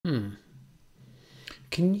Hmm.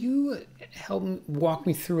 Can you walk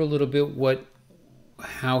me through a little bit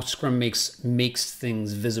how Scrum makes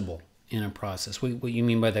things visible in a process? What you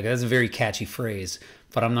mean by that? That's a very catchy phrase,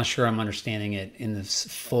 but I'm not sure I'm understanding it in the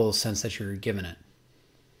full sense that you're giving it.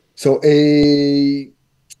 So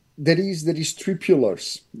there is three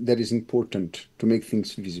pillars that is important to make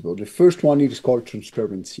things visible. The first one is called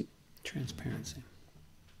transparency. Transparency.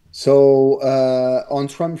 So on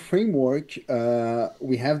Scrum framework,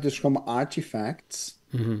 we have the Scrum artifacts,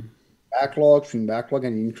 Mm-hmm. backlog, Scrum backlog,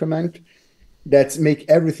 and increment that make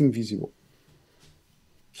everything visible.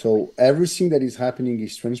 So everything that is happening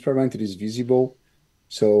is transparent, it is visible.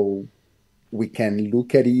 So we can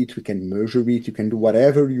look at it, we can measure it, you can do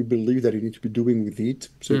whatever you believe that you need to be doing with it.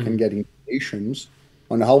 So you can Mm-hmm. get informations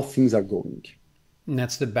on how things are going. And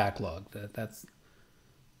that's the backlog. That's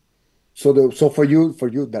So for you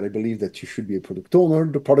that I believe that you should be a product owner,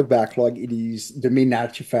 the product backlog, it is the main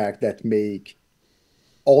artifact that make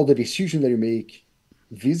all the decisions that you make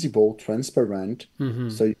visible, transparent. mm-hmm.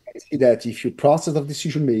 So you can see that if your process of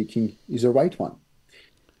decision making is the right one.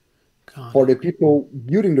 Got For it. the people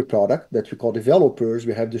building the product that we call developers,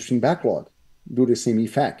 we have the stream backlog, do the same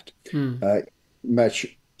effect. Mm. Much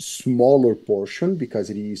smaller portion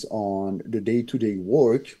because it is on the day-to-day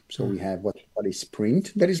work. So we have what we call a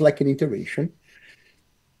sprint that is like an iteration.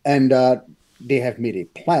 And they have made a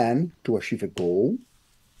plan to achieve a goal.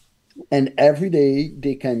 And every day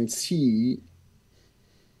they can see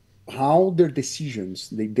how their decisions,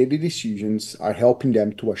 their daily decisions, are helping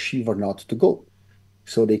them to achieve or not to go.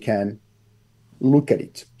 So they can look at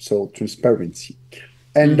it. So transparency.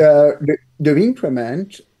 And Mm. the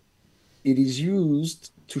increment, it is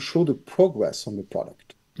used to show the progress on the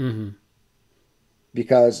product Mm-hmm.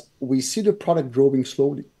 because we see the product growing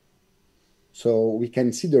slowly. So we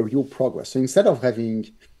can see the real progress. So instead of having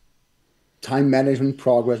time management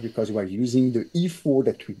progress because we are using the effort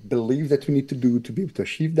that we believe that we need to do to be able to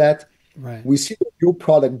achieve that, Right. we see the real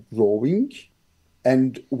product growing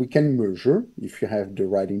and we can measure, if you have the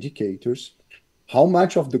right indicators, how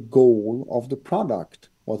much of the goal of the product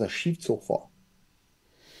was achieved so far.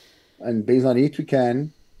 And based on it, we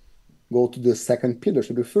can go to the second pillar.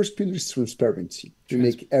 So the first pillar is transparency. We Trans.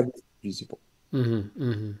 make everything visible. Mm-hmm.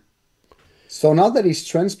 Mm-hmm. So now that it's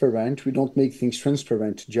transparent, we don't make things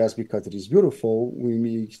transparent just because it is beautiful. We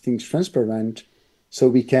make things transparent so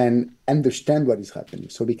we can understand what is happening,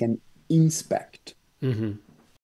 so we can inspect. Mm-hmm.